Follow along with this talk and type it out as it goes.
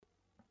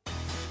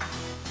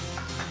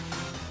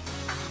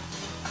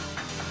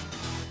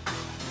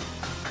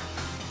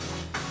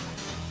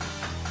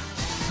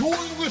You're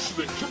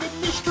listening to the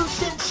Mr.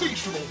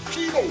 Sensational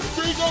Gino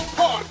Vega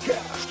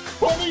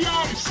podcast on the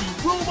IC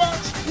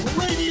Robots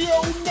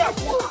Radio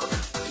Network.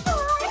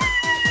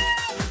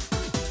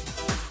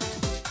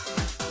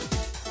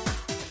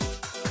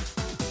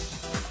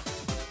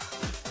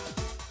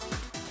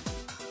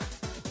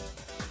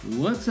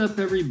 What's up,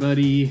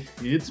 everybody?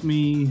 It's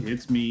me,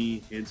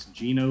 it's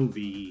Gino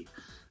V.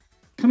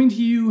 Coming to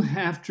you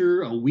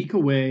after a week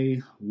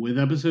away with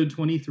episode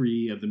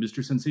 23 of the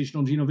Mr.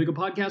 Sensational Gino Vega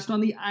podcast on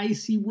the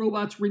IC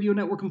Robots Radio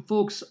Network. And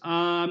folks,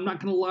 I'm not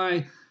going to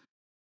lie,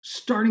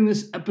 starting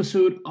this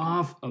episode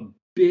off a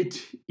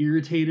bit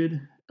irritated,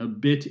 a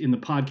bit in the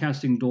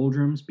podcasting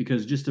doldrums,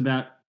 because just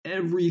about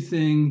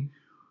everything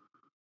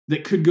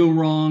that could go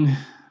wrong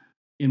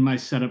in my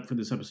setup for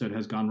this episode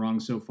has gone wrong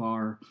so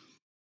far.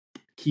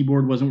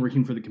 Keyboard wasn't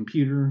working for the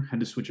computer,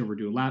 had to switch over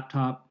to a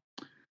laptop.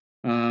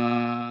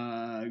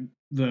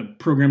 The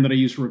program that I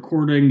use for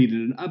recording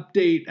needed an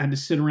update, had to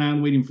sit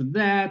around waiting for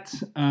that.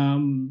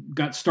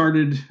 Got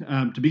started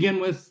to begin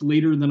with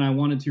later than I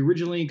wanted to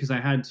originally because I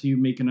had to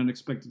make an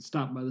unexpected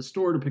stop by the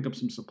store to pick up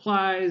some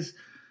supplies.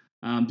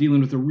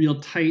 Dealing with a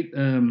real tight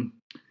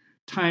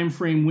time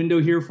frame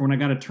window here for when I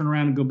got to turn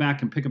around and go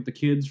back and pick up the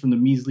kids from the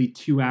measly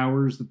 2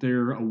 hours that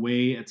they're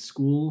away at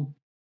school.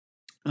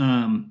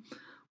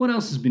 What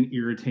else has been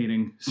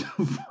irritating so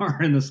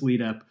far in this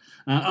lead up?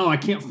 I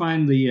can't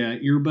find the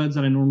earbuds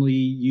that I normally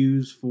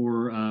use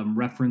for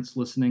reference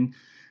listening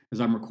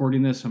as I'm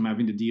recording this. I'm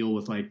having to deal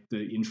with like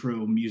the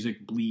intro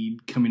music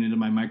bleed coming into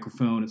my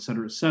microphone, et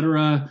cetera, et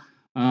cetera.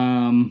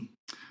 One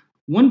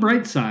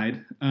bright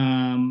side,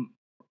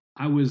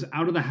 I was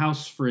out of the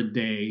house for a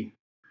day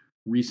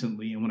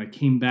recently, and when I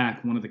came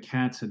back, one of the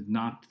cats had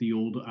knocked the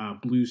old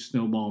Blue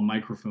Snowball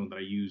microphone that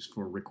I use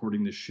for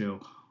recording this show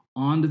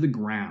onto the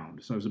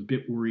ground. So I was a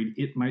bit worried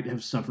it might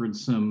have suffered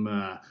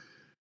some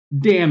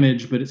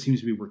damage, but it seems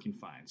to be working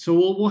fine. So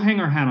we'll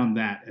hang our hat on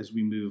that as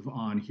we move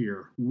on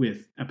here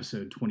with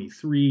episode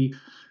 23.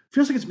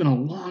 Feels like it's been a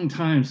long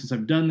time since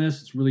I've done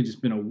this. It's really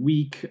just been a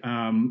week.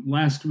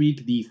 Last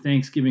week, the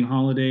Thanksgiving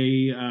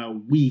holiday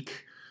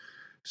week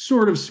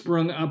sort of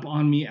sprung up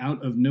on me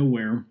out of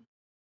nowhere.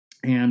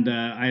 And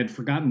I had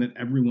forgotten that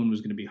everyone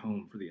was going to be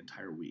home for the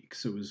entire week.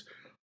 So it was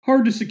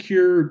hard to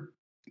secure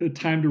a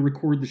time to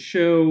record the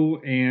show,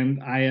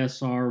 and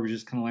ISR was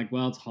just kind of like,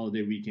 well, it's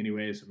holiday week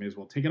anyway, so I may as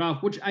well take it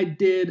off, which I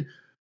did,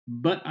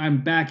 but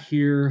I'm back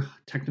here,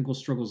 technical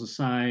struggles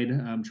aside.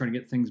 I'm trying to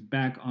get things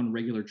back on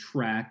regular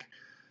track.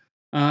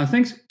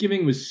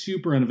 Thanksgiving was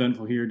super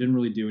uneventful here, didn't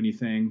really do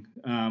anything.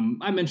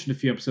 I mentioned a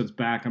few episodes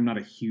back, I'm not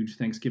a huge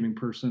Thanksgiving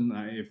person.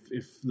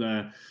 If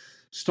the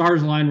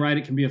stars align right,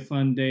 it can be a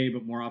fun day,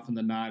 but more often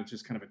than not, it's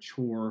just kind of a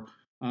chore.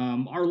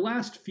 Our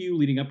last few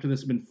leading up to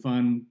this have been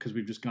fun because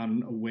we've just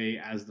gone away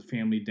as the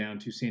family down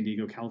to San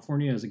Diego,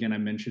 California, as again I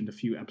mentioned a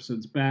few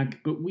episodes back,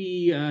 but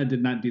we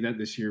did not do that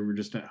this year. We're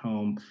just at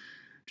home,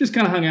 just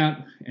kind of hung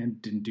out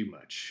and didn't do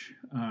much.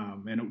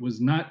 And it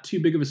was not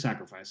too big of a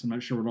sacrifice. I'm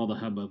not sure what all the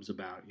hubbub's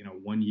about,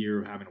 1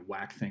 year of having a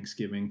whack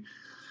Thanksgiving.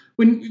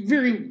 When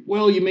very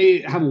well you may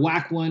have a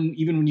whack one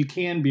even when you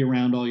can be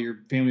around all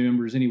your family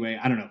members anyway.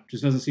 I don't know.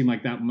 Just doesn't seem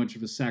like that much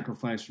of a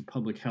sacrifice for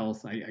public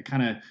health.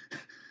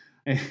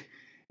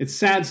 It's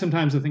sad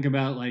sometimes to think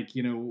about, like,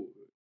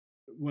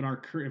 what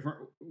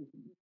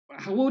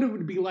what it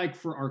would be like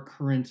for our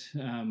current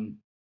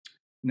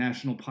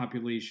national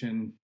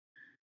population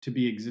to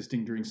be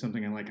existing during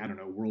something like, I don't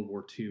know, World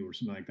War II or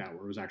something like that,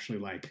 where it was actually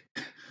like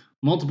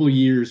multiple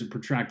years of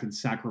protracted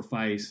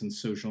sacrifice and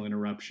social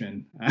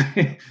interruption.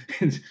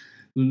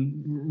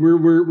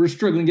 We're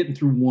struggling getting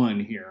through one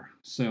here,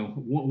 so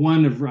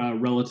one of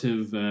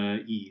relative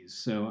ease.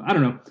 So I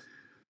don't know.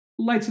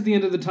 Lights at the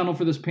end of the tunnel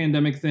for this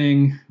pandemic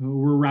thing.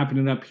 We're wrapping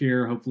it up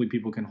here. Hopefully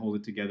people can hold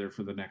it together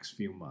for the next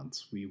few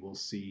months. We will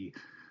see.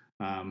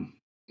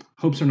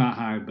 Hopes are not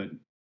high, but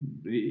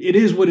it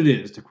is what it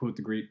is, to quote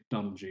the great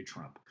Donald J.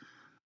 Trump.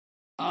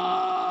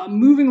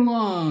 Moving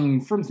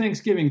along from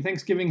Thanksgiving.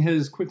 Thanksgiving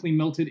has quickly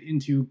melted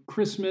into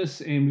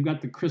Christmas, and we've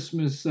got the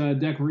Christmas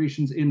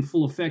decorations in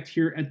full effect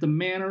here at the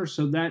Manor,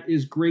 so that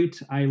is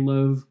great. I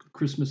love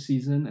Christmas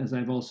season, as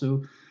I've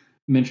also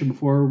mentioned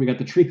before. We got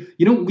the tree.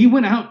 We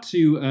went out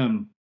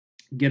to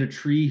get a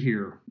tree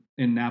here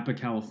in Napa,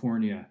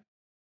 California,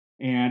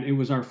 and it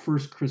was our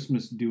first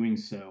Christmas doing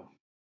so.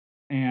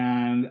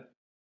 And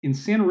in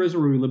Santa Rosa,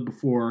 where we lived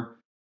before,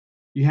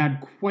 you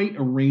had quite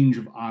a range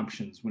of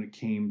options when it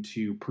came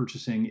to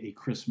purchasing a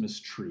Christmas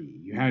tree.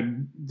 You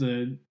had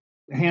the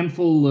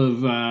handful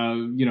of,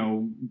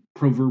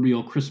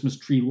 proverbial Christmas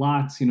tree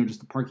lots, just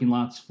the parking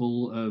lots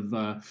full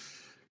of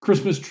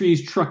Christmas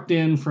trees trucked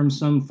in from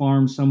some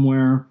farm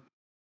somewhere.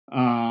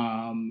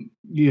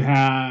 You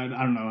had,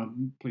 I don't know,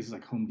 places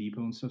like Home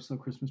Depot and stuff sell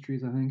Christmas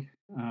trees, I think.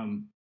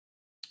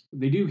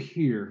 They do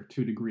here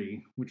to a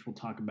degree, which we'll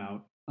talk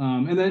about.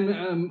 And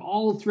then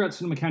all throughout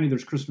Sonoma County,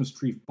 there's Christmas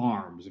tree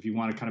farms. If you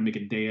want to kind of make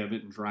a day of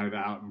it and drive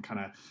out and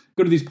kind of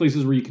go to these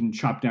places where you can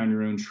chop down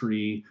your own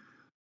tree.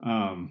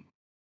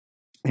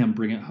 and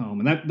bring it home.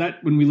 And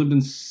that when we lived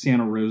in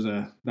Santa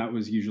Rosa, that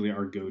was usually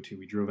our go-to.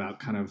 We drove out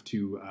kind of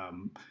to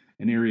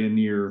an area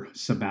near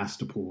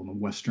Sebastopol in the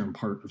western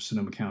part of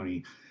Sonoma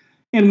County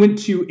and went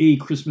to a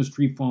Christmas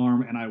tree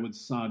farm, and I would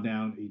saw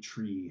down a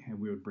tree and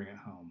we would bring it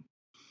home.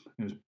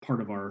 It was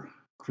part of our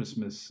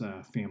Christmas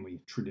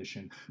family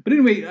tradition. But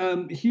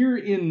anyway, here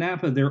in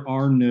Napa, there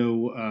are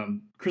no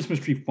Christmas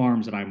tree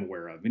farms that I'm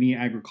aware of. Any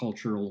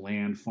agricultural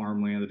land,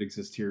 farmland that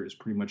exists here is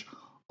pretty much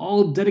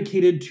all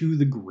dedicated to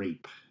the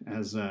grape,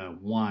 as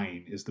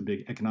wine is the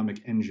big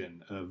economic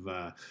engine of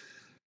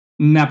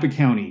Napa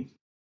County.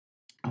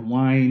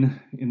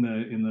 Wine in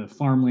the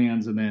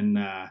farmlands, and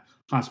then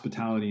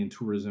hospitality and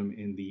tourism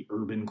in the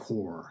urban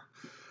core.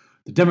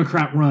 The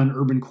Democrat-run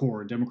urban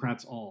core,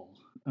 Democrats all.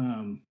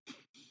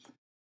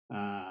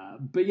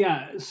 But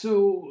yeah,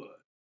 so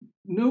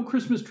no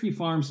Christmas tree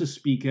farms to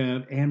speak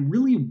of, and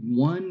really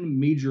one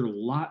major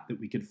lot that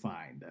we could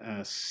find,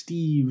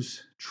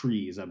 Steve's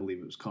Trees, I believe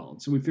it was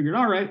called. So we figured,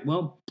 all right,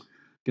 well,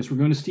 guess we're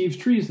going to Steve's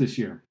Trees this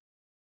year.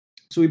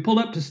 So we pulled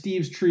up to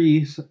Steve's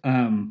Trees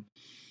on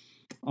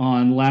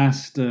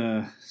last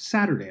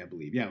Saturday, I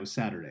believe. Yeah, it was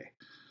Saturday.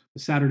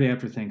 The Saturday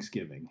after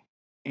Thanksgiving.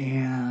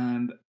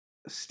 And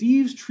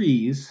Steve's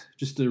Trees,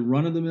 just a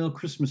run-of-the-mill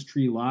Christmas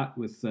tree lot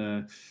with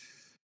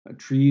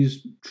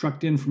trees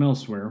trucked in from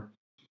elsewhere.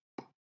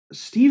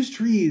 Steve's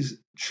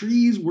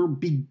trees were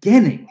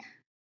beginning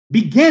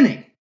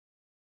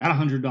at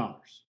 $100.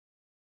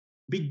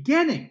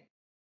 Beginning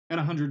at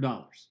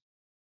 $100.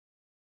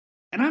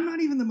 And I'm not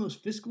even the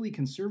most fiscally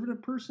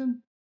conservative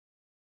person,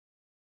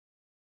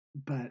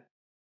 but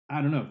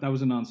I don't know if that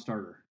was a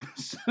non-starter.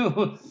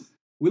 So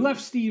we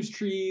left Steve's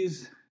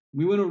Trees.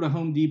 We went over to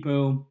Home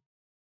Depot,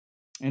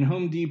 and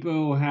Home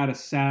Depot had a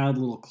sad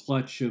little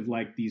clutch of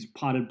like these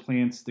potted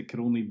plants that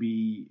could only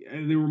be,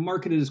 they were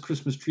marketed as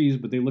Christmas trees,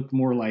 but they looked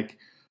more like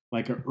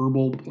a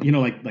herbal,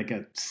 like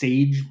a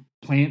sage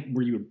plant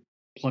where you would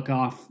pluck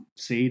off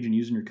sage and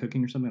use in your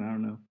cooking or something. I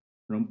don't know.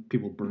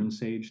 People burn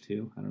sage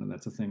too. I don't know.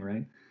 That's a thing,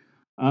 right?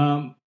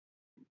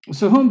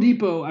 So Home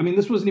Depot, I mean,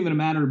 this wasn't even a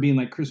matter of being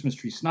like Christmas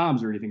tree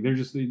snobs or anything. They're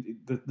just,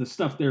 the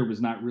stuff there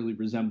was not really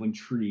resembling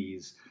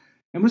trees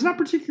and was not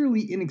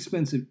particularly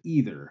inexpensive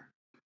either.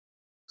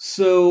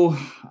 So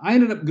I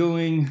ended up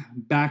going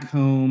back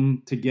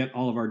home to get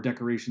all of our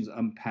decorations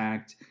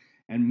unpacked,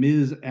 and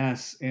Ms.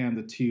 S and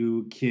the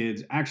two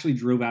kids actually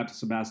drove out to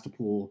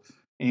Sebastopol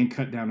and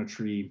cut down a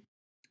tree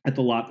at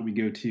the lot that we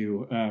go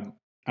to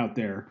out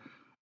there.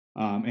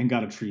 And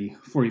got a tree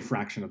for a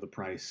fraction of the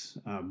price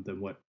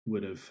than what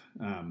would have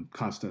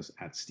cost us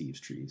at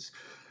Steve's Trees.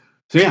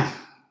 So yeah,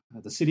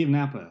 the city of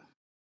Napa,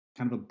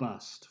 kind of a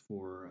bust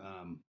for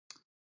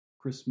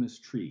Christmas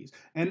trees.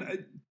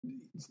 And,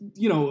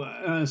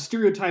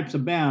 stereotypes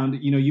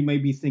abound. You may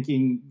be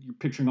thinking, you're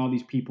picturing all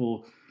these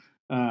people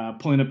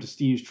pulling up to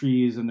Steve's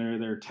Trees and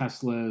their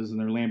Teslas and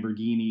their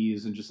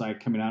Lamborghinis and just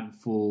like coming out in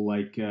full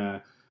like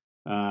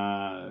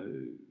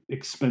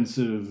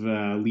expensive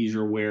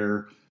leisure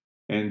wear,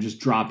 and just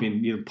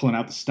dropping, pulling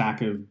out the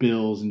stack of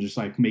bills and just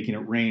like making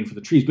it rain for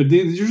the trees. But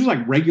these are just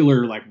like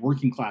regular, like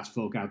working class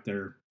folk out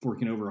there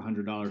forking over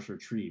 $100 for a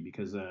tree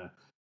because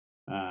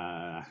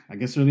I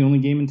guess they're the only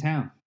game in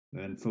town.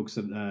 And folks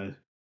that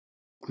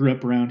grew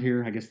up around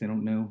here, I guess they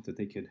don't know that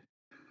they could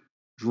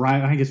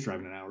drive. I guess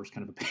driving an hour is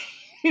kind of a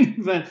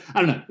pain, but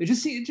I don't know. It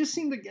just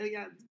seemed like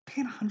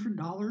paying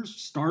 $100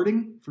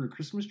 starting for a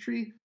Christmas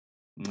tree.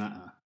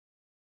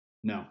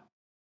 No.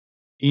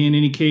 In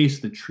any case,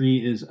 the tree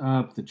is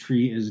up. The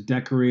tree is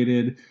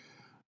decorated.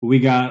 We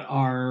got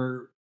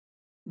our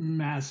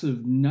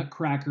massive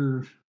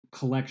nutcracker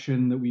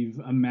collection that we've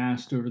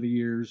amassed over the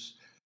years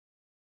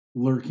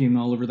lurking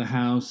all over the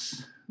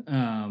house.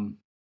 Final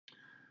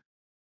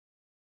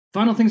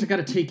things I got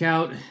to take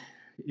out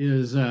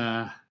is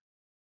the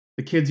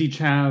kids each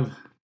have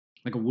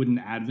like a wooden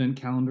advent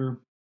calendar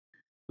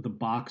with a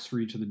box for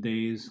each of the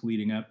days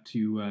leading up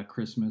to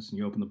Christmas. And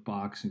you open the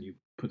box and you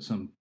put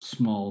some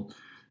small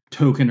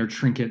token or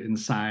trinket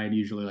inside,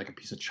 usually like a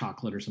piece of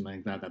chocolate or something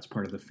like that. That's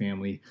part of the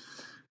family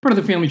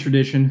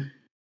tradition.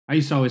 I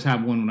used to always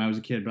have one when I was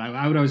a kid, but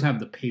I would always have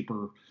the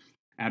paper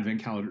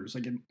advent calendars.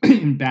 Like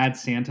in Bad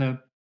Santa,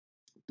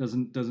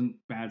 doesn't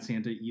Bad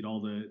Santa eat all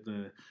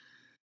the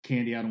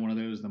candy out of one of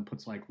those and then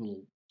puts like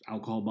little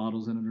alcohol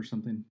bottles in it or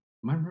something?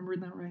 Am I remembering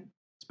that right?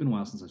 It's been a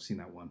while since I've seen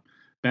that one.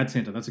 Bad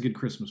Santa, that's a good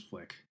Christmas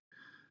flick.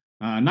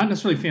 Not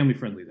necessarily family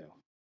friendly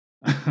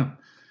though.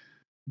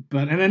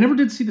 And I never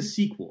did see the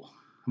sequel.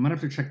 I might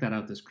have to check that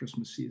out this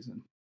Christmas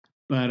season.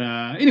 But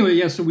anyway,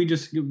 yeah, so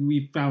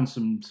we found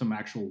some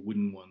actual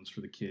wooden ones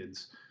for the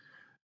kids.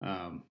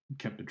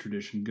 Kept the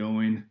tradition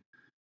going.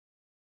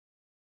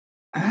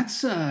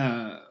 That's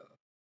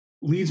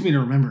leads me to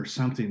remember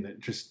something that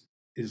just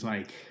is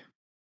like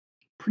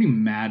pretty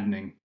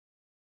maddening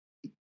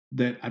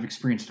that I've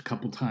experienced a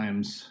couple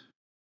times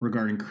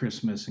regarding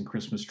Christmas and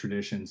Christmas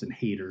traditions and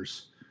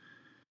haters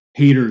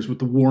with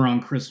the war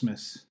on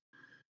Christmas.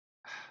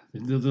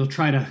 They'll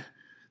try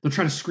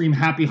to scream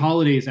happy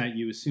holidays at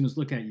you as soon as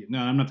look at you. No,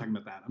 I'm not talking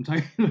about that. I'm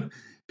talking about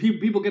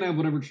people can have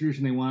whatever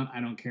tradition they want.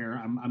 I don't care.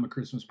 I'm a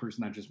Christmas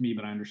person, not just me,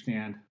 but I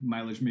understand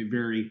mileage may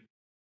vary.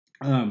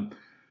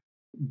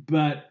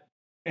 But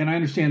and I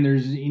understand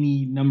there's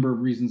any number of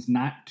reasons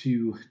not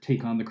to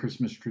take on the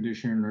Christmas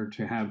tradition or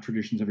to have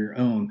traditions of your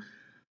own.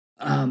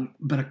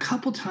 But a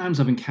couple times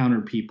I've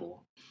encountered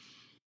people,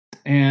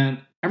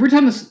 and every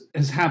time this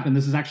has happened,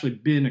 this has actually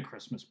been a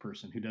Christmas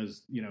person who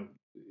does,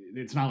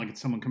 it's not like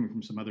it's someone coming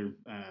from some other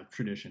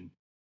tradition,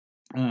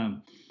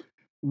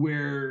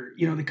 where,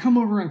 they come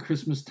over on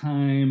Christmas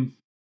time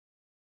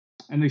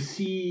and they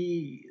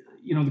see,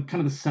 the kind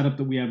of the setup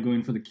that we have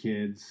going for the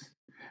kids.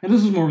 And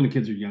this is more when the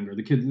kids are younger.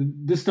 The kids,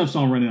 this stuff's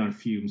all running on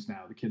fumes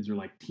now. The kids are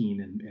like teen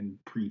and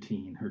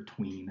preteen or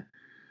tween.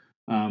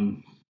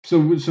 So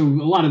a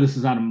lot of this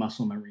is out of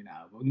muscle memory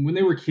now. When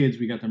they were kids,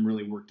 we got them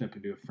really worked up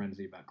into a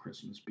frenzy about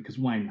Christmas because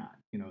why not?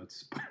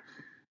 It's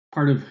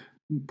part of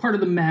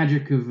the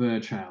magic of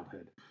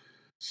childhood.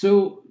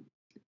 So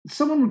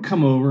someone would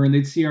come over and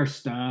they'd see our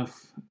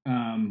stuff.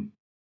 I'm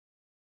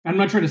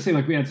not trying to say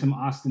like we had some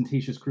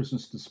ostentatious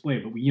Christmas display,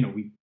 but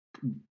we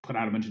put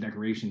out a bunch of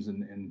decorations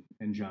and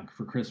junk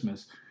for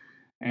Christmas,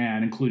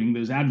 and including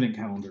those advent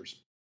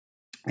calendars.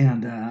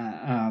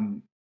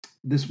 And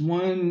this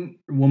one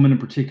woman in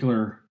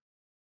particular,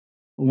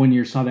 one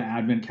year saw the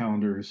advent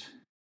calendars,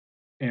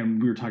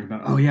 and we were talking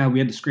about, oh yeah, we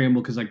had to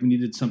scramble because like we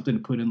needed something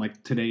to put in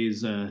like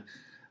today's a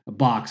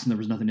box, and there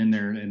was nothing in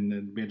there,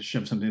 and we had to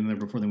shove something in there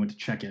before they went to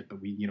check it.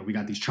 But we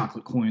got these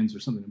chocolate coins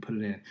or something to put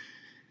it in,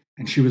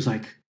 and she was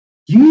like,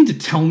 "You mean to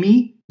tell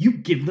me you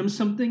give them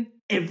something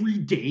every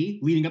day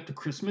leading up to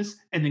Christmas,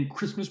 and then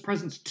Christmas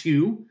presents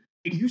too,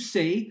 and you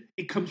say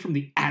it comes from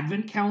the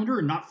advent calendar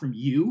and not from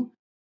you?"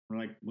 We're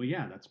like, well,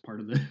 yeah, that's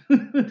part of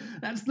the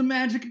that's the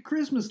magic of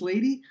Christmas,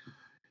 lady.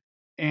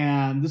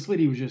 And this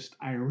lady was just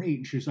irate,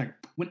 and she was like,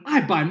 when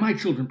I buy my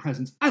children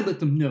presents, I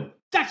let them know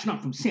that's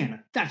not from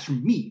Santa, that's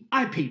from me.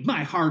 I paid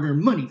my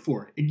hard-earned money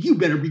for it, and you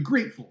better be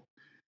grateful.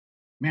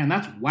 Man,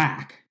 that's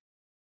whack.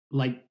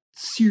 Like,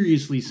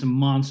 seriously, some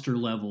monster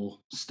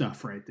level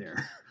stuff right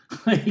there.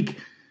 Like,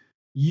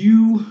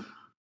 you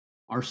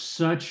are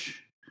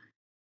such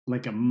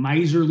like a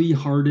miserly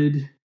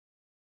hearted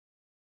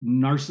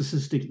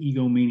narcissistic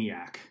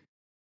egomaniac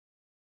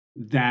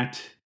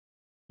that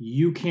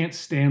you can't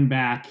stand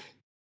back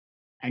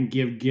and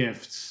give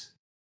gifts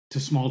to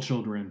small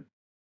children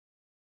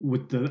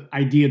with the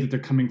idea that they're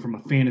coming from a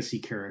fantasy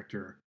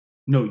character.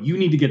 No, you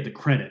need to get the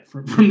credit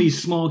from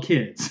these small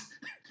kids.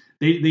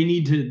 They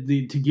need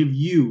to give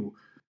you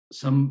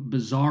some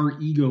bizarre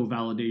ego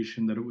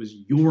validation that it was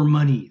your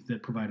money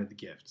that provided the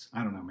gifts.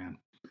 I don't know, man.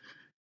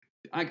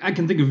 I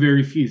can think of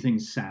very few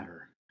things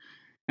sadder.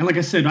 And like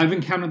I said, I've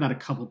encountered that a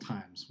couple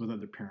times with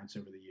other parents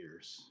over the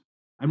years.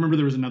 I remember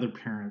there was another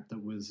parent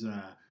that was,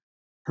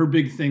 her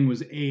big thing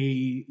was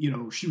she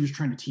was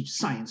trying to teach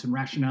science and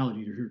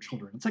rationality to her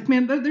children. It's like,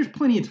 man, there's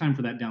plenty of time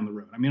for that down the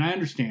road. I mean, I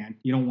understand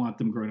you don't want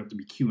them growing up to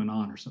be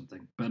QAnon or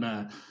something,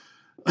 but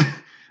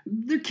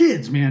they're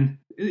kids, man.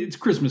 It's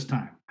Christmas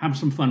time. Have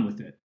some fun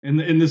with it. And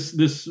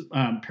this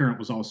parent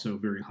was also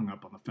very hung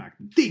up on the fact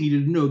that they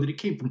needed to know that it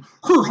came from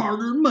her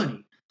hard-earned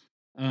money.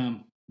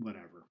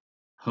 Whatever.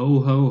 Ho,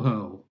 ho,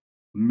 ho.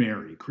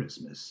 Merry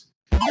Christmas.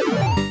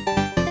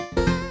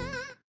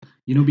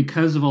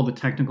 Because of all the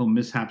technical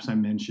mishaps I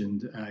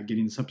mentioned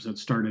getting this episode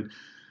started,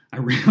 I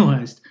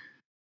realized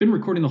I've been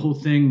recording the whole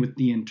thing with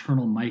the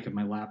internal mic of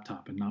my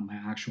laptop and not my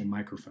actual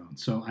microphone.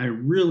 So I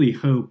really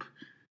hope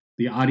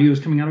the audio is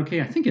coming out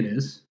okay. I think it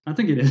is.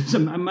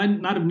 I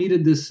might not have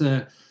needed this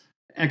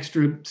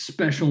extra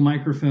special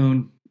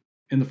microphone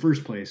in the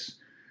first place.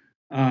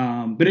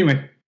 But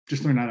anyway,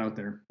 just throwing that out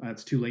there.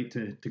 It's too late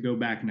to go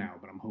back now,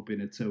 but I'm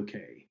hoping it's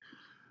okay.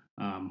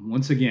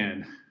 Once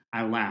again,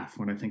 I laugh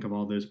when I think of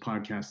all those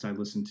podcasts I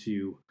listen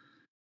to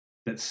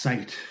that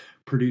cite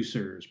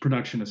producers,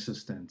 production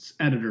assistants,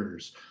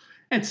 editors,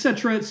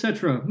 etc.,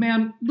 etc.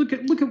 Man, look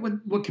at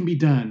what can be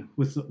done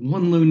with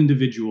one lone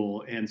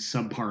individual and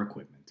subpar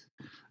equipment.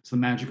 It's the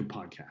magic of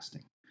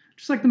podcasting.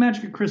 Just like the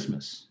magic of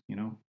Christmas,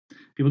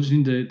 People just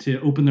need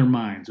to open their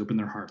minds, open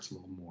their hearts a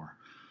little more.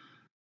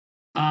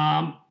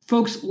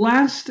 Folks,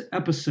 last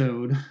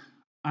episode,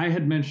 I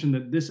had mentioned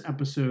that this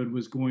episode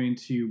was going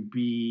to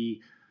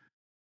be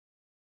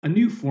a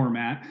new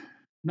format,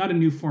 not a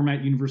new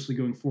format universally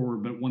going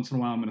forward, but once in a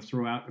while I'm going to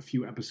throw out a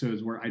few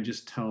episodes where I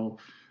just tell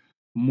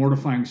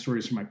mortifying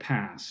stories from my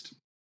past.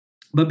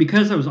 But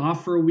because I was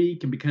off for a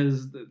week and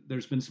because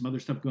there's been some other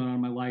stuff going on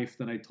in my life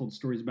that I told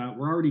stories about,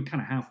 we're already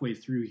kind of halfway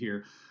through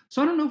here.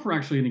 So I don't know if we're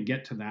actually going to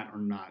get to that or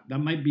not. That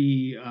might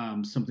be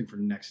something for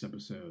next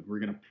episode. We're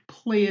going to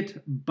play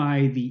it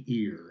by the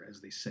ear,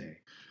 as they say.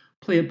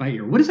 Play it by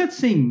ear. What does that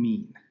saying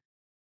mean?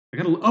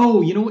 You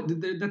know what?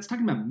 That's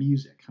talking about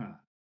music, huh?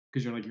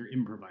 Because you're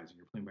improvising.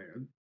 You're playing by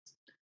ear.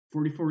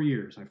 44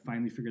 years. I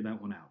finally figured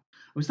that one out.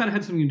 I always thought it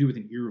had something to do with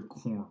an ear of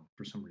corn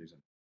for some reason.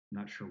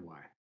 Not sure why.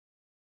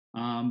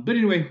 But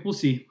anyway, we'll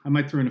see. I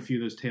might throw in a few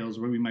of those tales,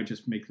 or we might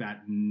just make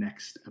that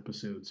next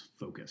episode's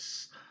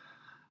focus.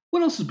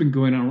 What else has been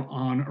going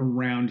on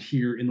around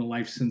here in the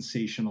Life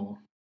Sensational?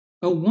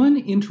 One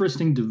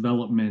interesting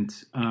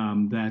development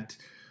that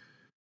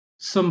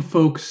some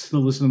folks that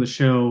listen to the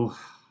show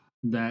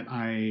that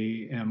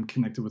I am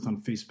connected with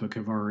on Facebook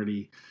have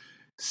already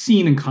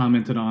seen and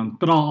commented on,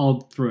 but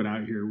I'll throw it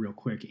out here real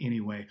quick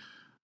anyway.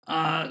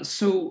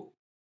 So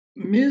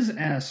Ms.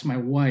 S, my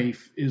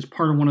wife, is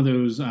part of one of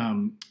those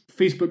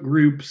Facebook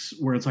groups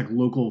where it's like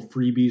local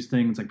freebies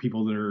things, like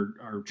people that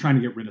are trying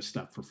to get rid of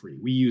stuff for free.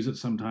 We use it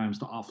sometimes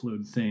to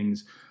offload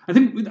things.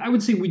 I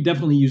would say we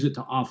definitely use it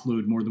to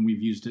offload more than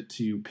we've used it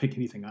to pick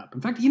anything up.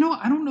 In fact, I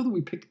don't know that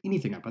we picked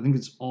anything up. I think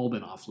it's all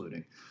been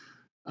offloading.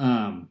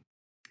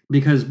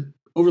 Because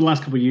over the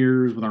last couple of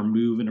years with our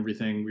move and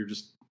everything, we were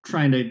just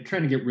trying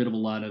to get rid of a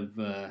lot of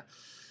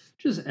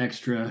just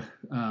extra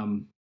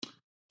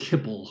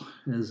kipple,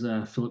 as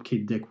Philip K.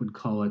 Dick would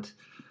call it,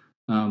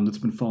 that's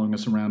been following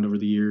us around over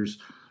the years.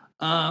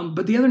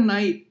 But the other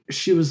night,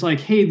 she was like,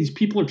 hey, these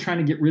people are trying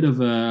to get rid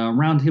of a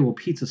Round Table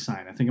Pizza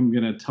sign. I think I'm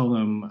going to tell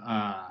them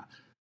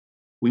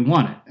we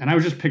want it. And I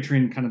was just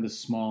picturing kind of this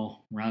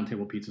small Round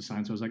Table Pizza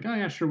sign. So I was like, oh,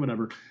 yeah, sure,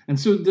 whatever. And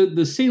so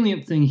the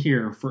salient thing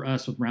here for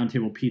us with Round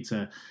Table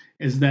Pizza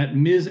is that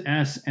Ms.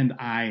 S and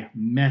I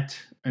met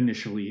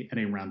initially at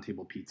a Round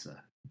Table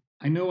Pizza.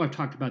 I know I've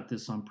talked about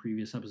this on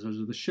previous episodes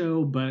of the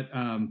show, but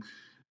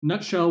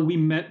nutshell, we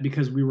met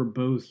because we were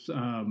both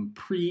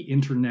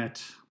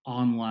pre-internet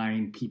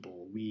online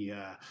people. We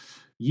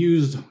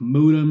used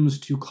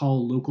modems to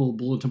call local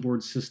bulletin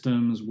board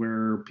systems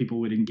where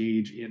people would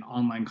engage in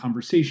online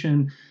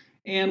conversation.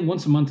 And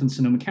once a month in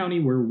Sonoma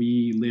County, where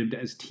we lived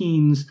as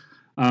teens,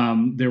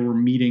 there were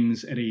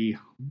meetings at a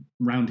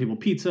Round Table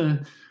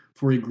Pizza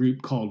for a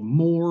group called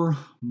MORE,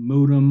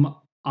 Modem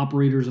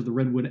Operators of the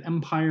Redwood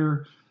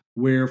Empire,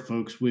 where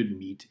folks would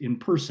meet in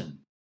person.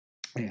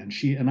 And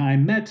she and I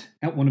met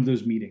at one of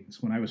those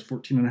meetings when I was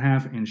 14 and a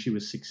half and she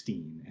was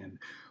 16. And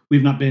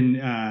we've not been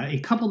a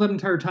couple that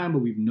entire time, but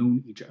we've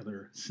known each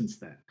other since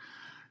then.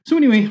 So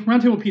anyway,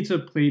 Round Table Pizza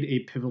played a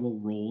pivotal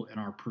role in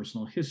our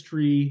personal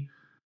history.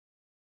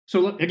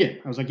 So again,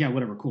 I was like, yeah,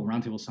 whatever, cool,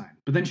 Round Table sign.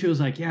 But then she was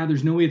like, yeah,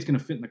 there's no way it's going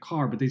to fit in the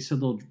car, but they said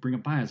they'll bring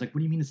it by. I was like, what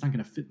do you mean it's not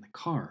going to fit in the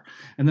car?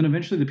 And then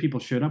eventually the people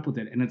showed up with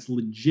it, and it's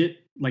legit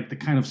like the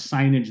kind of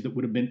signage that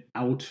would have been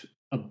out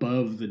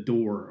above the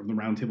door of the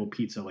Round Table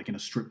Pizza, like in a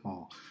strip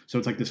mall. So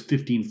it's like this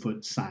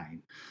 15-foot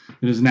sign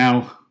that is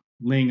now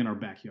laying in our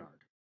backyard.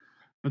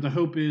 But the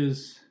hope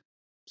is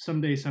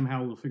someday,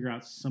 somehow, we'll figure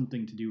out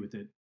something to do with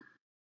it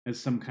as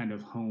some kind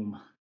of home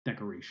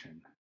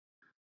decoration.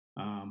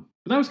 But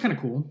that was kind of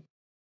cool.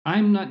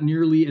 I'm not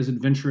nearly as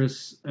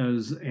adventurous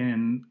as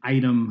an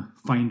item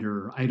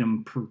finder,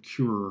 item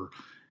procurer,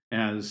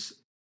 as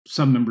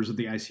some members of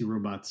the IC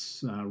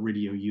Robots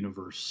radio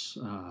universe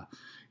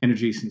and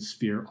adjacent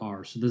sphere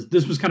are. So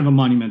this was kind of a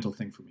monumental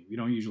thing for me. We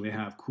don't usually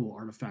have cool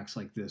artifacts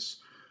like this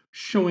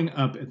showing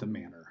up at the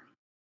manor,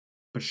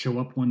 but show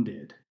up one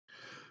did.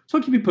 So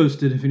I'll keep you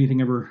posted if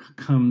anything ever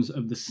comes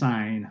of the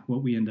sign,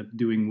 what we end up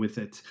doing with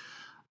it.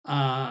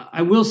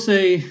 I will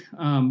say,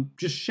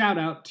 just shout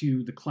out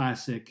to the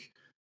classic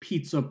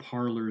pizza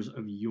parlors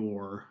of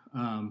yore.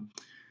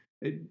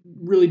 It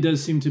really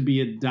does seem to be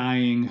a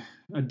dying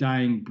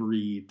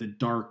breed. The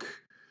dark,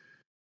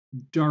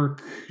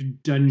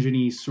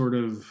 dungeony sort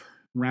of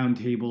round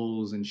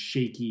tables and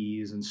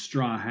shakies and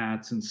straw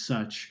hats and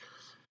such,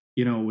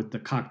 with the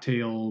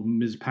cocktail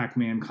Ms.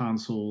 Pac-Man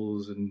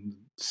consoles and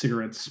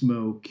cigarette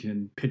smoke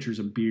and pitchers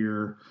of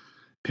beer,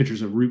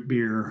 pitchers of root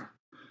beer,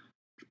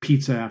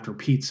 pizza after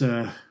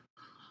pizza.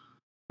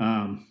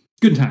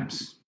 Good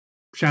times.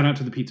 Shout out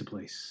to the pizza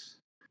place,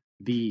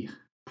 the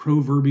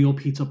proverbial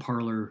pizza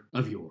parlor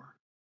of yore.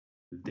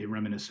 They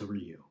reminisce over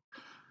you.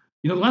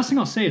 The last thing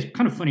I'll say is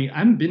kind of funny. I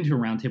haven't been to a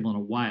Round Table in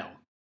a while.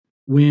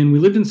 When we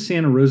lived in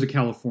Santa Rosa,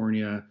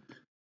 California,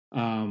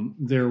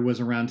 there was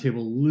a Round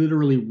Table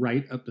literally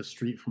right up the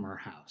street from our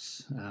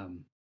house.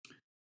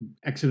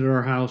 Exited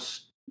our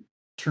house,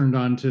 turned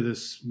onto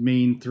this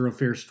main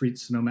thoroughfare street,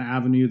 Sonoma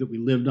Avenue, that we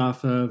lived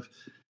off of,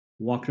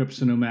 walked up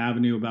Sonoma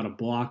Avenue about a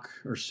block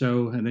or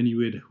so, and then you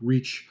would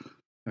reach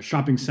a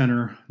shopping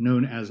center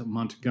known as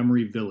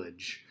Montgomery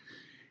Village.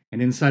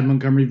 And inside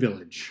Montgomery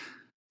Village,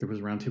 there was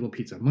Round Table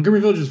Pizza.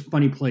 Montgomery Village is a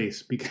funny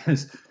place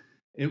because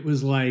it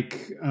was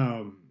like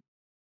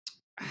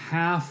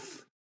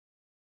half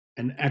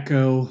an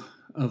echo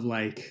of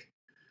like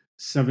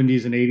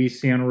 70s and 80s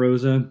Santa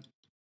Rosa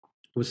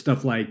with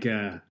stuff like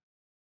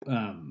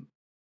Round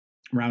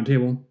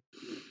Table,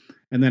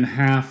 and then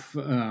half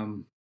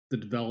the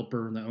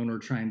developer and the owner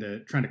trying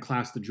to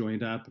class the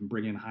joint up and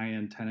bring in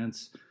high-end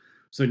tenants.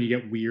 So then you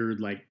get weird,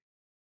 like,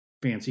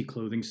 fancy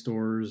clothing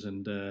stores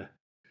and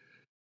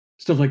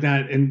stuff like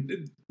that.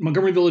 And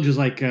Montgomery Village is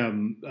like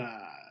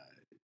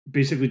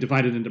basically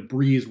divided into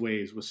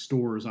breezeways with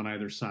stores on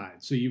either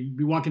side. So you'd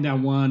be walking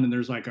down one, and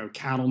there's like a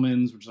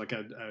Cattleman's, which is like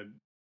a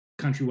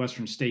country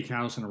western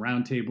steakhouse and a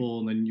Round Table,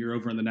 and then you're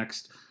over in the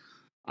next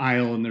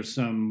aisle, and there's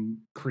some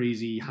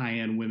crazy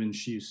high-end women's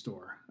shoe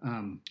store.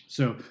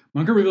 So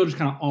Montgomery Village is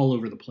kind of all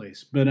over the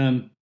place. But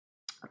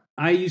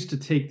I used to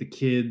take the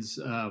kids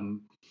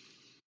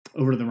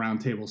over to the Round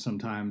Table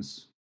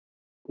sometimes,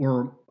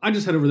 or I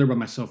just head over there by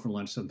myself for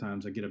lunch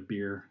sometimes. I get a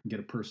beer, get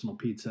a personal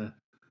pizza.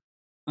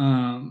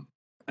 And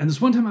this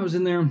one time I was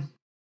in there,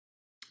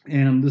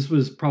 and this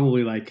was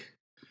probably like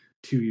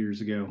 2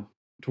 years ago,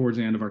 towards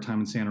the end of our time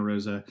in Santa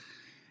Rosa.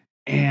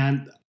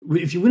 And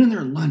if you went in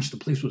there at lunch, the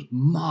place was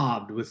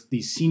mobbed with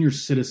these senior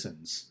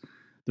citizens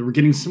that were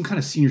getting some kind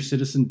of senior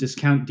citizen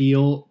discount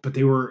deal, but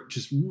they were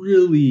just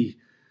really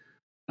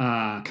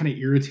kind of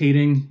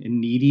irritating and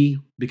needy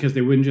because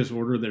they wouldn't just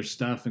order their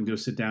stuff and go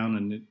sit down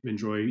and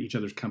enjoy each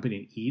other's company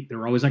and eat. They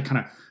were always like kind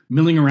of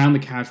milling around the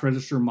cash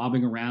register,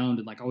 mobbing around,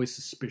 and like always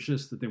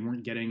suspicious that they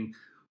weren't getting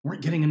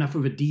enough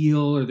of a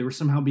deal, or they were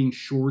somehow being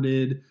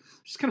shorted.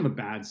 Just kind of a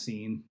bad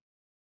scene.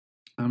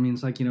 I mean,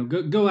 it's like,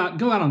 go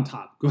out on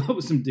top, go out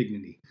with some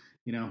dignity,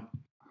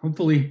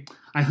 hopefully,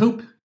 I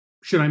hope,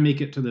 should I make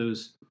it to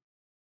those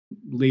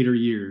later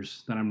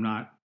years, that I'm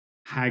not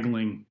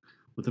haggling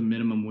with a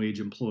minimum wage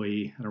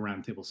employee at a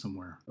round table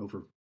somewhere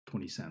over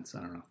 20 cents.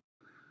 I don't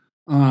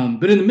know.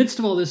 But in the midst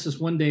of all this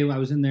one day I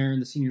was in there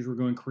and the seniors were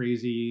going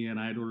crazy and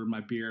I had ordered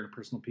my beer and a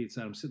personal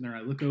pizza. I'm sitting there,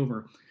 I look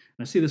over and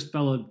I see this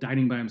fellow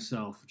dining by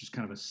himself, just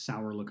kind of a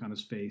sour look on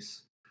his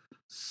face,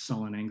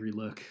 sullen, angry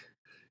look,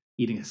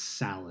 eating a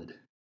salad.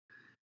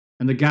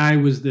 And the guy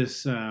was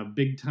this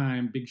big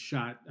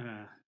shot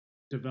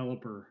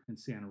developer in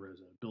Santa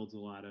Rosa, builds a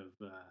lot of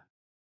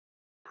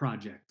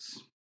projects.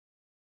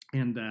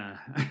 And I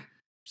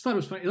just thought it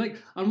was funny. Like,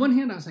 on one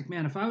hand, I was like,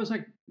 man, if I was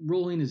like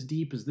rolling as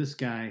deep as this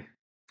guy,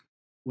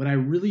 would I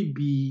really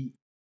be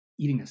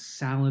eating a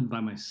salad by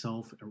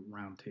myself at a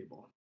round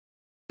table?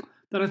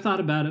 Then I thought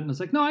about it and I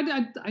was like, no,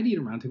 I'd eat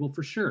a round table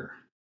for sure.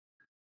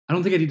 I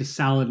don't think I'd eat a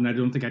salad, and I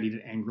don't think I'd eat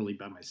it angrily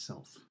by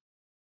myself.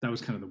 That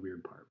was kind of the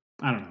weird part.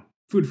 I don't know.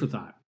 Food for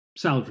thought.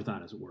 Salad for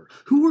thought, as it were.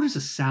 Who orders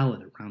a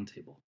salad at round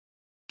table?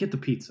 Get the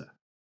pizza.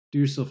 Do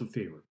yourself a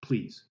favor.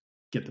 Please,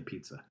 get the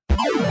pizza.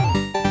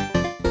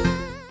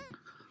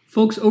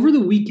 Folks, over the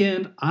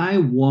weekend, I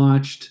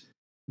watched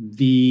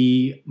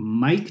the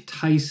Mike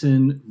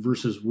Tyson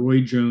versus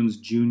Roy Jones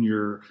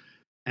Jr.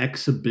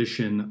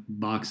 exhibition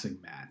boxing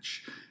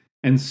match.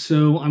 And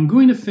so I'm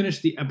going to finish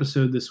the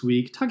episode this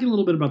week talking a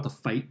little bit about the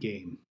fight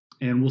game.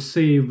 And we'll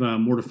save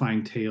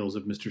mortifying tales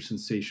of Mr.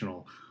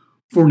 Sensational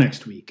for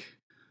next week.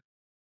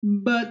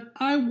 But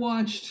I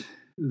watched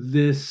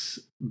this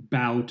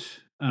bout,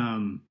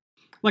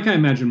 like I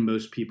imagine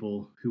most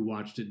people who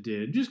watched it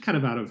did, just kind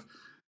of out of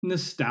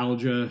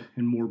nostalgia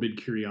and morbid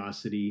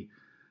curiosity.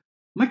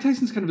 Mike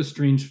Tyson's kind of a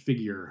strange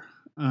figure.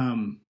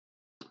 I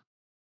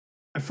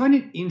find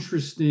it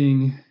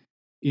interesting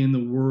in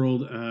the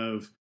world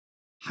of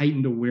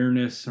heightened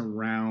awareness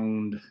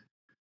around,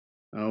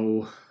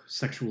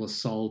 sexual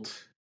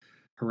assault,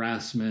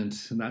 harassment,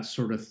 and that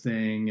sort of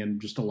thing,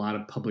 and just a lot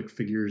of public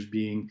figures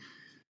being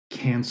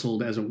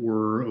canceled, as it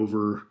were,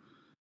 over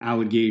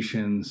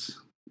allegations.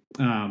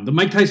 The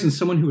Mike Tyson,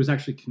 someone who was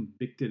actually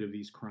convicted of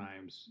these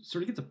crimes,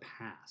 sort of gets a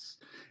pass.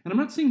 And I'm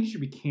not saying he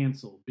should be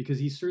canceled, because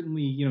he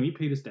certainly, he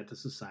paid his debt to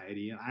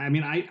society. I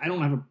mean, I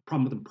don't have a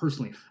problem with him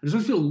personally. I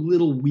just feel a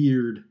little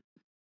weird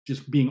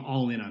just being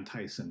all in on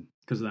Tyson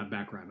because of that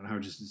background and how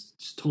it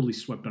just totally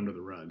swept under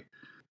the rug.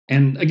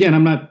 And again,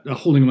 I'm not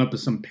holding him up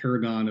as some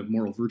paragon of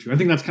moral virtue. I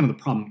think that's kind of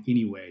the problem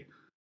anyway.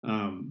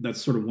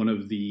 That's sort of one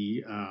of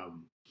the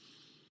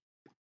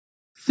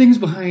things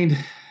behind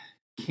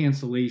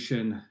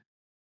cancellation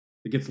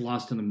that gets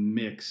lost in the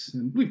mix.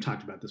 And we've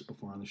talked about this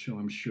before on the show,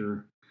 I'm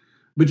sure.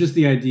 But just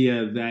the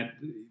idea that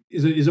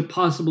is it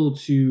possible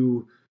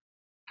to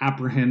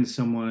apprehend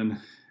someone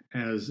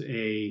as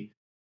a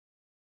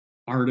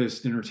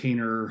artist,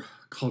 entertainer,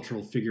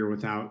 cultural figure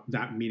without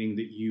that meaning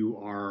that you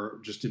are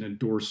just an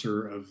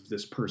endorser of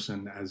this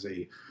person as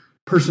a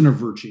person of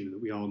virtue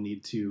that we all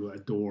need to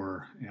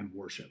adore and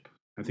worship?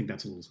 I think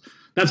that's a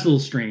little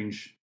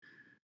strange,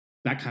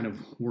 that kind of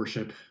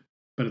worship.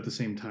 But at the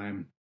same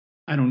time,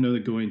 I don't know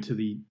that going to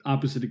the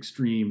opposite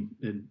extreme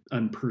and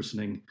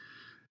unpersoning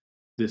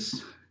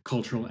this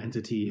cultural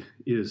entity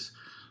is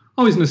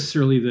always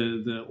necessarily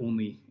the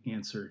only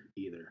answer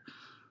either.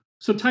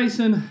 So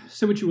Tyson,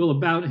 say what you will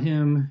about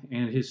him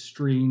and his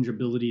strange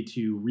ability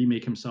to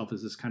remake himself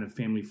as this kind of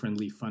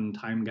family-friendly,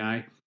 fun-time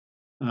guy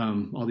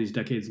all these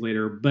decades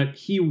later, but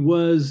he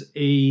was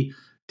a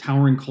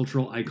towering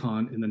cultural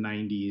icon in the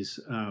 90s,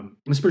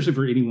 especially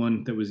for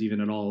anyone that was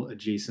even at all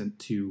adjacent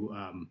to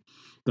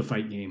the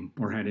fight game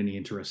or had any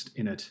interest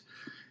in it.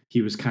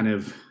 He was kind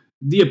of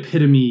the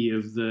epitome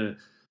of the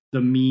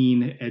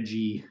mean,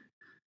 edgy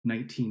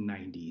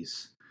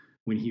 1990s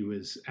when he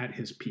was at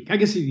his peak. I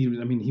guess he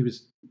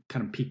was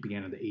kind of peak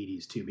began in the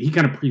 80s too, but he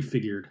kind of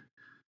prefigured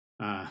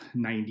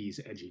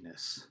 90s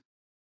edginess.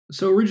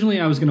 So originally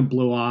I was going to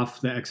blow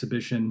off the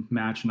exhibition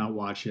match and not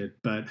watch it,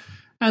 but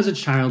as a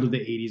child of the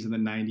 80s and the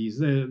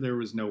 90s, there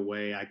was no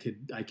way I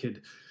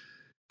could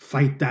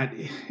fight that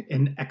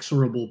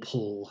inexorable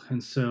pull.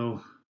 And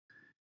so,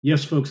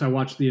 yes, folks, I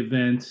watched the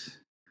event.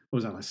 What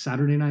was that, last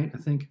Saturday night, I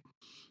think?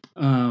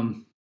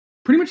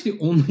 Pretty much the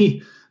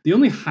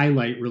only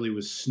highlight really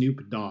was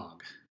Snoop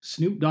Dogg.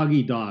 Snoop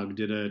Doggy Dogg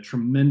did a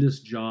tremendous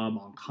job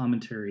on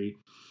commentary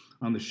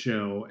on the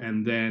show,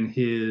 and then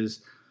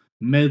his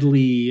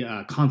medley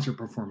concert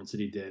performance that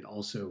he did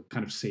also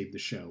kind of saved the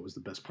show. Was the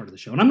best part of the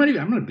show. And I'm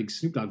not a big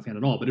Snoop Dogg fan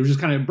at all, but it was just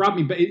kind of brought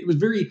me back. It was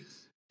very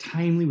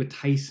timely with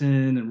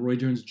Tyson and Roy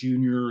Jones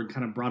Jr. and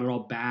kind of brought it all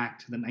back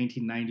to the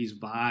 1990s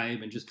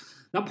vibe, and just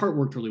that part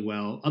worked really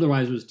well.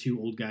 Otherwise, it was two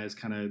old guys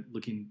kind of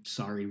looking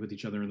sorry with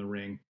each other in the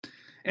ring.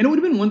 And it would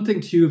have been one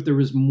thing too if there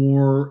was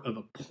more of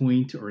a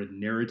point or a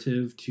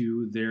narrative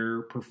to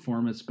their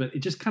performance, but it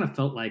just kind of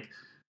felt like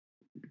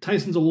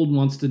Tyson's old and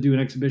wants to do an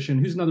exhibition.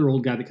 Who's another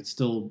old guy that could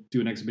still do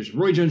an exhibition?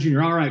 Roy Jones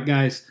Jr. All right,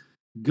 guys,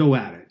 go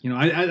at it.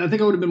 I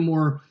think I would have been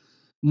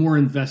more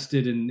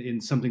invested in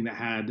something that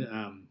had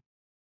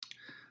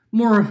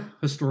more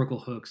historical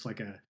hooks, like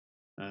a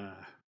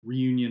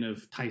reunion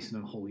of Tyson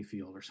and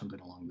Holyfield or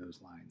something along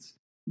those lines.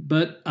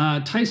 But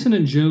Tyson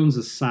and Jones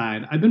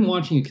aside, I've been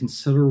watching a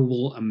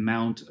considerable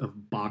amount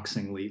of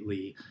boxing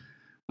lately,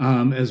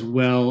 as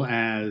well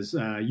as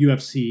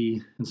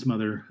UFC and some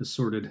other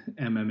assorted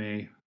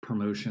MMA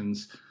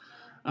promotions.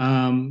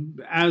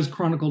 As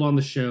chronicled on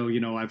the show,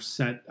 I've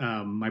set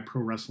my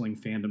pro wrestling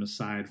fandom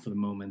aside for the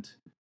moment.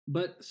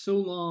 But so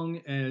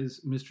long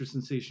as Mr.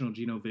 Sensational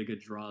Gino Vega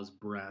draws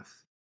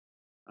breath,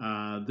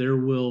 there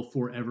will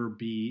forever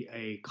be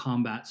a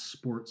combat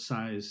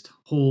sport-sized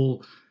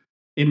hole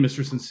in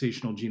Mr.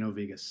 Sensational Gino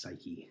Vega's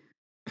psyche.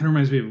 Kind of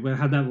reminds me of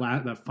how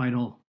that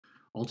final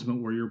Ultimate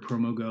Warrior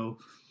promo go.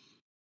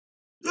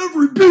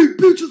 Every beat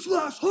beats its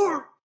last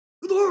heart.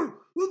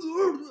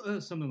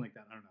 Something like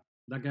that. I don't know.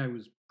 That guy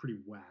was pretty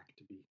whack,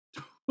 to be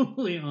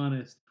totally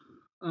honest.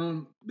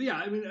 But yeah,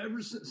 I mean,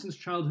 ever since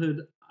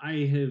childhood,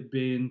 I have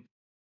been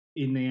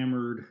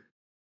enamored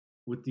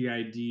with the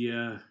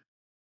idea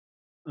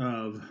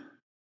of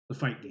the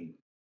fight game.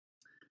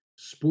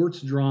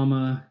 Sports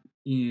drama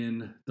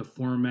in the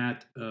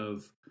format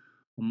of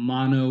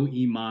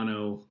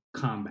mano-a-mano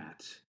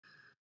combat.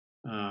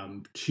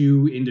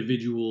 Two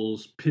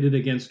individuals pitted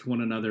against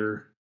one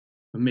another,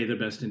 and may the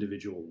best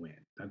individual win.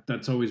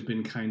 That's always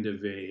been kind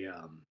of a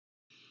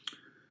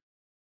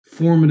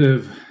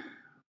formative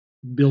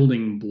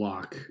building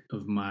block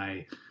of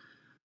my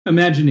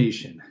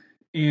imagination.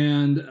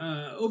 And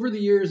over the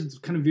years, it's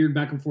kind of veered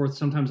back and forth.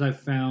 Sometimes I've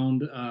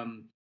found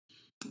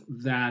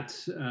that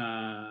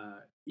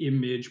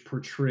image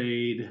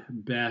portrayed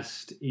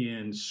best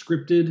in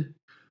scripted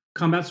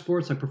combat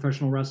sports like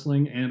professional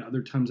wrestling, and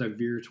other times I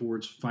veer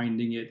towards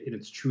finding it in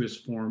its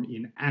truest form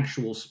in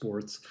actual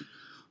sports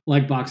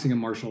like boxing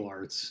and martial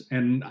arts.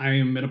 And I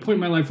am at a point in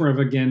my life where I've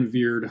again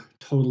veered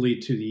totally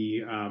to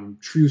the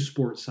true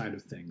sports side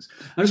of things.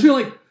 I just feel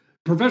like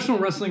professional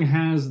wrestling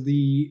has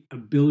the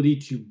ability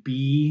to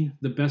be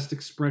the best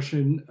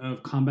expression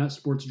of combat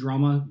sports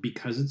drama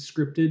because it's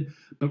scripted,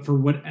 but for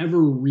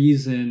whatever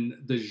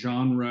reason, the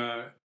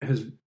genre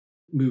has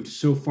moved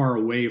so far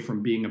away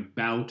from being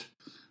about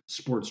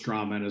sports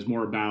drama and is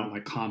more about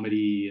like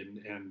comedy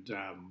and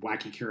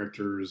wacky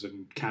characters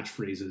and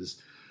catchphrases,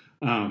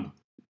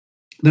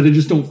 that I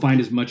just don't find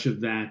as much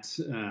of that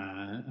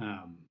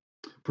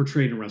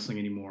portrayed in wrestling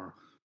anymore.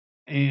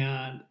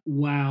 And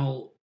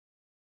while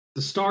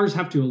the stars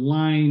have to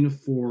align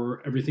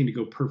for everything to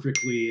go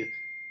perfectly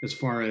as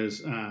far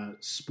as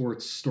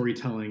sports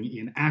storytelling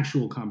in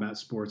actual combat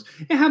sports,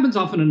 it happens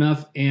often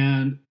enough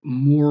and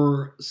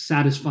more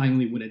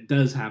satisfyingly when it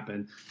does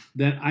happen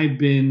that I've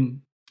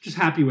been just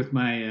happy with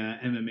my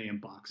MMA and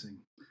boxing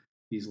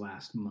these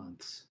last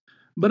months.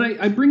 But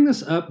I bring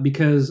this up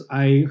because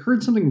I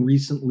heard something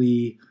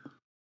recently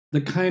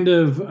that kind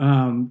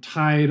of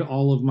tied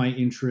all of my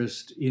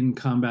interest in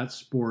combat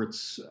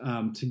sports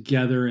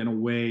together in a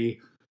way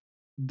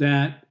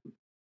that,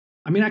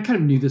 I mean, I kind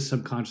of knew this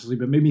subconsciously,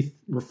 but made me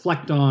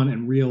reflect on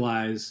and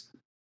realize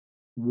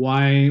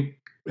why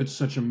it's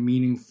such a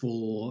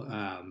meaningful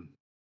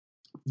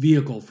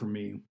vehicle for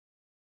me.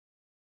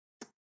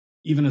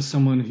 Even as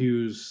someone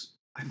who's,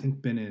 I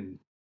think, been in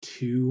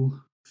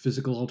 2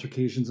 physical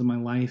altercations in my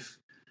life.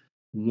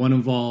 One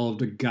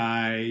involved a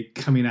guy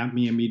coming at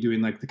me and me doing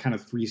like the kind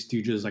of Three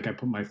Stooges, like I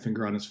put my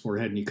finger on his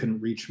forehead and he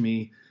couldn't reach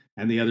me.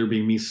 And the other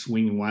being me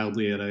swinging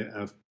wildly at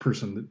a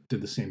person that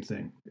did the same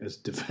thing as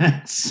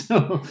defense.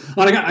 So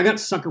I got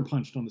sucker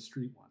punched on the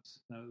street once.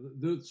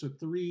 So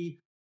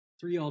three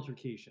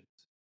altercations.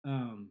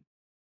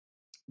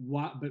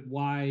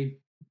 Why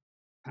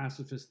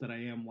pacifist that I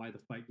am, why the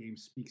fight game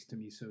speaks to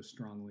me so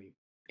strongly.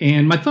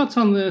 And my thoughts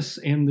on this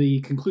and the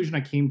conclusion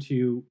I came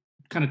to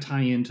kind of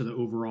tie into the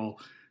overall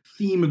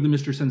theme of the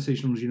Mr.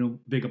 Sensational Gino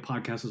Vega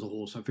podcast as a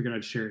whole. So I figured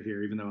I'd share it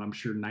here, even though I'm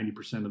sure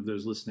 90% of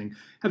those listening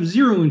have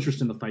zero interest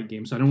in the fight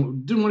game. So I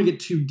didn't want to get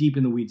too deep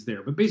in the weeds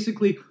there. But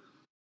basically,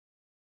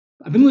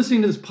 I've been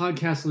listening to this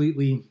podcast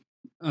lately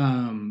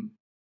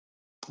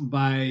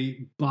by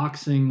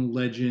boxing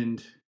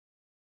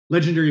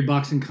legendary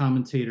boxing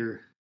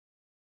commentator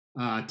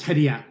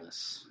Teddy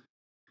Atlas.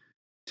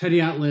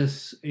 Teddy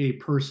Atlas, a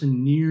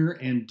person near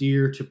and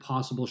dear to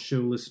possible show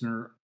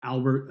listener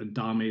Albert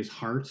Adame's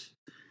heart.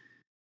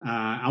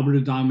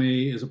 Albert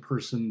Adame is a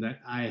person that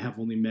I have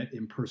only met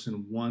in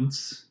person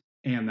once,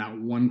 And that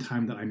one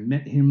time that I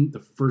met him, the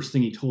first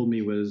thing he told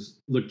me was,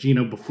 look,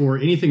 Gino, before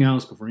anything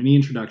else, before any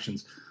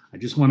introductions, I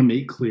just want to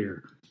make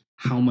clear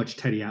how much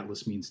Teddy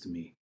Atlas means to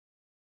me.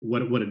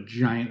 What a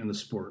giant in the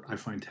sport I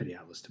find Teddy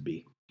Atlas to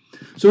be.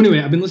 So anyway,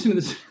 I've been listening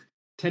to this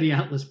Teddy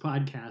Atlas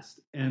podcast,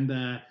 and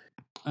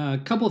a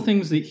couple of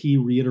things that he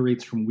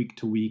reiterates from week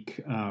to week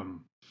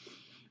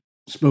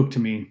spoke to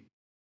me.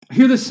 I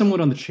hear this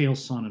somewhat on the Chael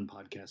Sonnen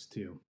podcast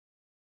too.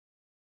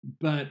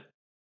 But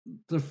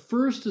the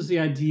first is the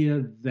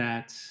idea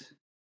that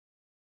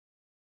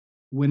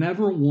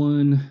whenever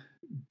one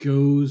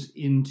goes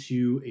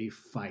into a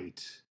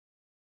fight,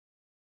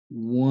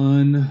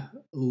 one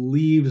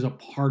leaves a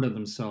part of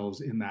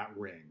themselves in that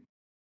ring.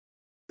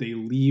 They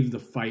leave the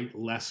fight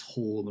less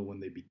whole than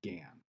when they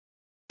began.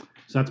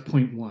 So that's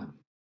point one.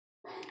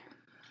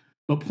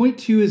 But point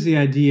two is the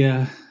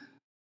idea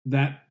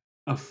that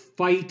a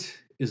fight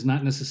is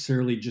not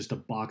necessarily just a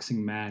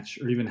boxing match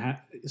or even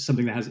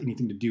something that has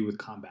anything to do with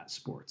combat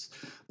sports.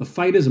 The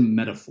fight is a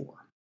metaphor.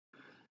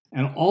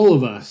 And all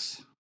of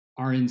us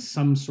are in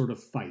some sort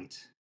of fight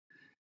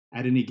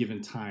at any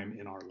given time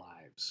in our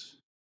lives.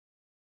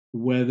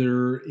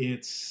 Whether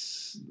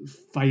it's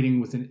fighting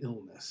with an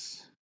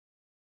illness,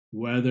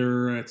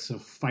 whether it's a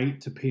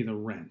fight to pay the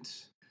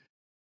rent,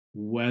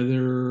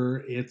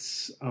 whether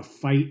it's a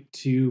fight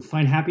to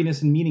find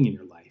happiness and meaning in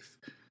your life.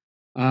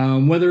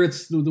 Whether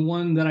it's the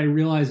one that I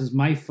realize is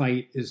my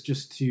fight is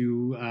just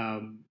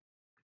to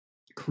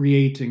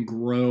create and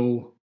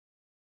grow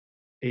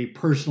a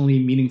personally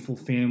meaningful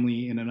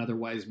family in an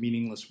otherwise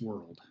meaningless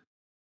world.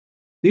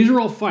 These are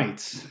all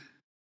fights.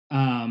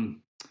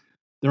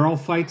 They're all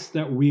fights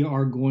that we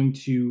are going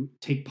to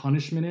take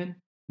punishment in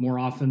more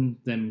often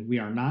than we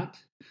are not.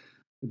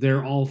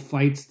 They're all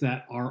fights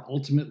that are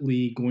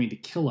ultimately going to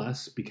kill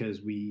us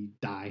because we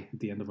die at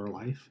the end of our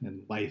life,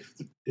 and life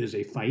is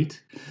a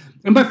fight.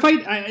 And by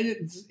fight,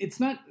 it's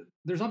not,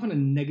 there's often a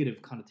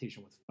negative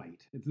connotation with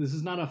fight. This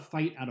is not a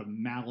fight out of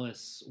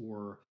malice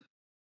or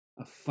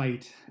a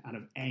fight out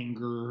of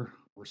anger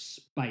or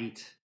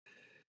spite.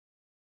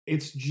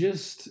 It's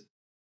just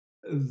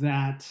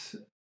that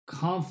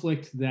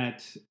conflict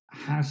that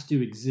has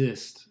to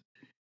exist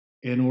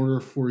in order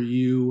for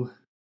you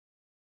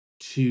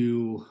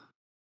to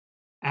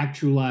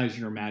actualize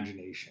your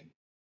imagination,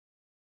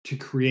 to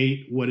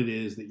create what it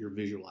is that you're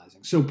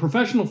visualizing. So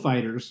professional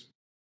fighters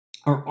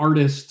are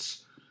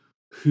artists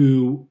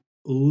who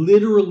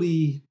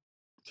literally,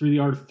 through the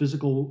art of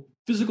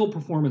physical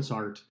performance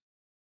art,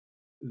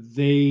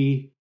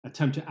 they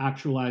attempt to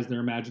actualize their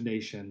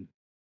imagination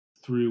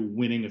through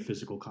winning a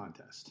physical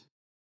contest.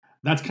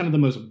 That's kind of the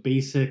most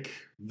basic,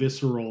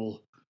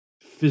 visceral,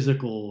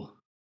 physical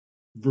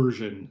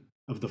version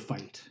of the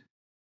fight.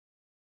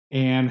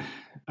 And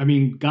I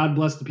mean, God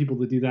bless the people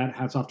that do that.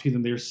 Hats off to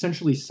them. They're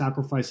essentially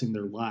sacrificing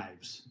their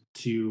lives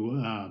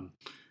to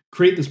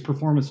create this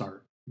performance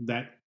art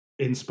that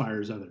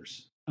inspires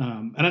others.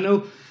 And I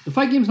know the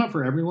fight game is not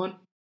for everyone.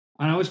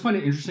 And I always find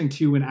it interesting,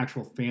 too, when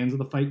actual fans of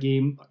the fight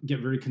game get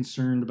very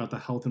concerned about the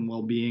health and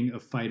well-being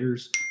of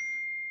fighters.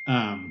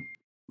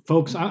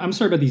 Folks, I'm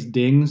sorry about these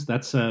dings.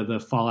 That's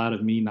the fallout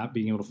of me not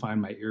being able to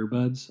find my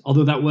earbuds.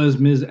 Although that was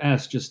Ms.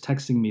 S just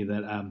texting me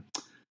that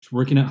she's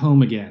working at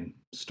home again,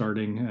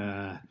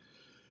 starting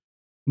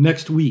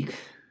next week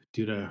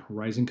due to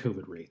rising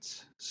COVID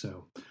rates.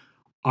 So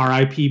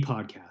RIP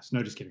podcast.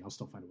 No, just kidding. I'll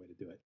still find a way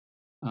to do it.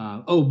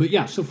 But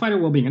yeah, so fighter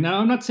well-being. And now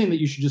I'm not saying that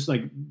you should just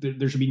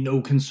there should be no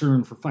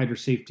concern for fighter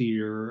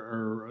safety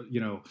or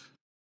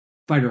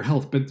fighter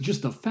health, but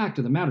just the fact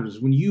of the matter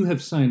is when you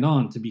have signed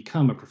on to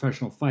become a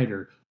professional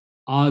fighter,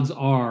 odds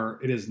are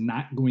it is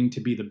not going to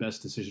be the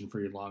best decision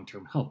for your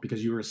long-term health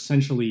because you are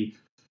essentially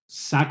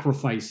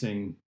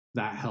sacrificing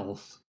that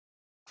health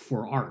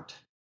for art.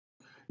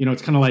 You know,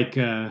 it's kind of like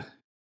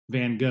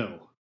Van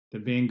Gogh.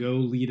 Did Van Gogh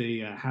lead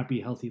a happy,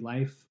 healthy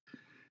life?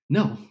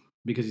 No,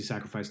 because he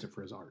sacrificed it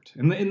for his art.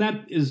 And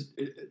that is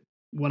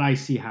what I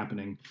see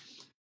happening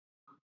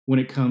when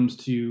it comes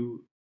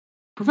to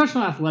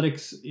professional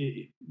athletics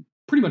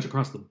pretty much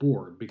across the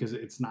board, because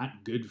it's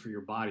not good for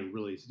your body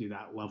really to do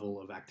that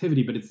level of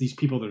activity, but it's these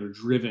people that are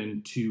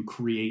driven to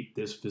create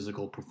this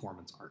physical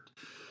performance art.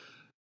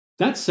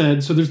 That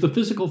said, so there's the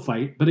physical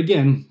fight, but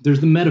again,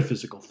 there's the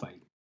metaphysical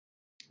fight.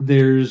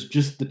 There's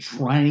just the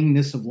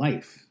tryingness of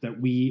life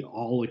that we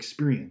all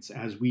experience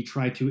as we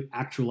try to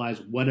actualize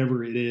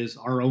whatever it is,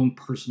 our own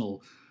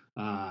personal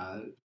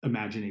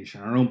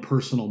imagination, our own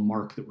personal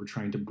mark that we're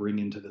trying to bring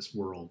into this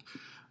world.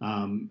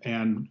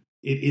 And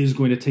it is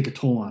going to take a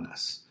toll on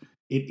us.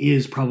 It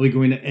is probably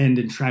going to end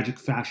in tragic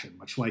fashion,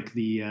 much like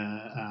the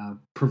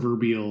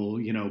proverbial,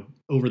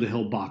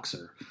 over-the-hill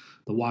boxer,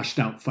 the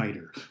washed-out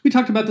fighter. We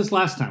talked about this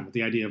last time with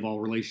the idea of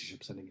all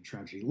relationships ending in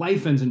tragedy.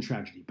 Life ends in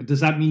tragedy, but does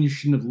that mean you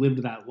shouldn't have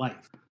lived that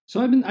life?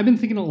 So I've been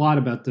thinking a lot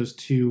about those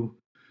two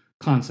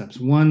concepts.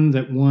 One,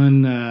 that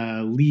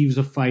one leaves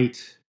a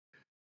fight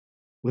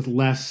with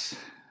less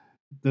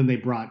than they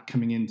brought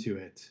coming into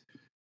it,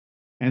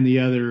 and the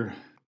other,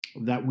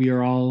 that we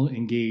are all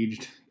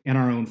engaged in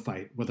our own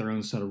fight with our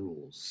own set of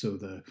rules. So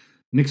the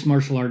mixed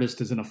martial artist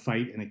is in a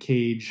fight in a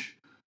cage.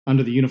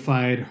 under the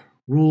unified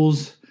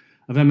rules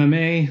of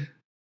MMA.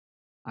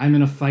 I'm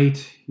in a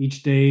fight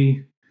each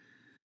day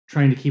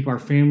trying to keep our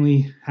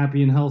family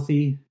happy and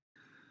healthy.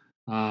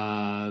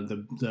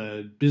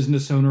 The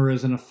business owner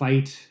is in a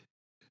fight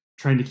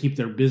trying to keep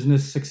their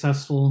business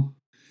successful.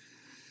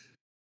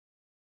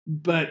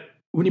 But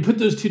when you put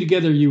those two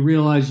together, you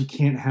realize you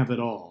can't have it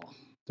all.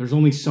 There's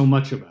only so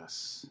much of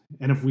us.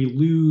 And if we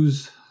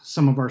lose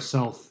some of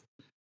ourselves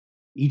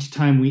each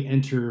time we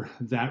enter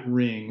that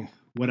ring,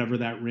 whatever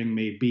that ring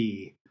may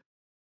be,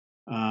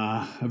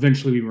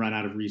 eventually we run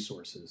out of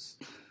resources.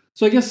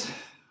 So I guess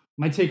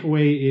my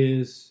takeaway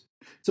is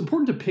it's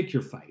important to pick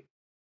your fight.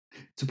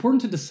 It's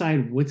important to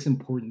decide what's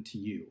important to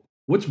you.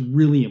 What's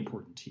really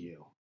important to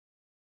you.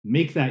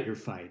 Make that your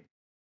fight.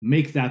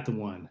 Make that the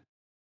one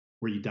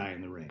where you die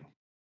in the ring.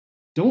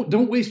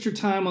 Don't waste your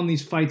time on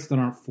these fights that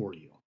aren't for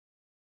you.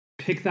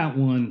 Pick that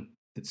one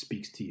that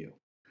speaks to you.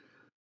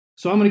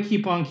 So I'm going to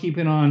keep on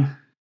keeping on,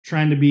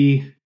 trying to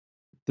be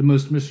the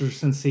most Mr.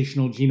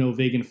 Sensational Gino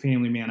Vegan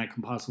family man I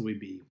can possibly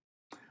be,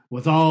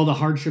 with all the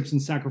hardships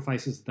and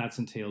sacrifices that's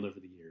entailed over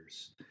the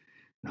years.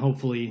 And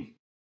hopefully,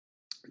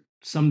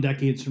 some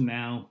decades from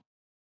now,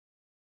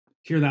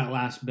 hear that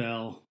last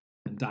bell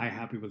and die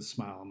happy with a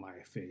smile on my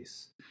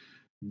face.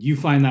 You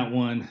find that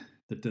one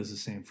that does the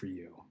same for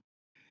you.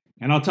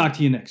 And I'll talk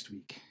to you next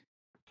week.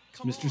 It's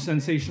Mr.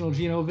 Sensational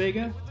Gino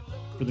Vega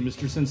for the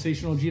Mr.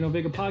 Sensational Gino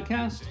Vega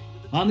podcast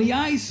on the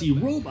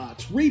IC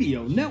Robots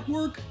Radio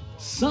Network,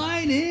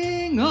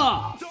 signing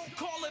off. Don't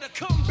call it a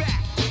comeback.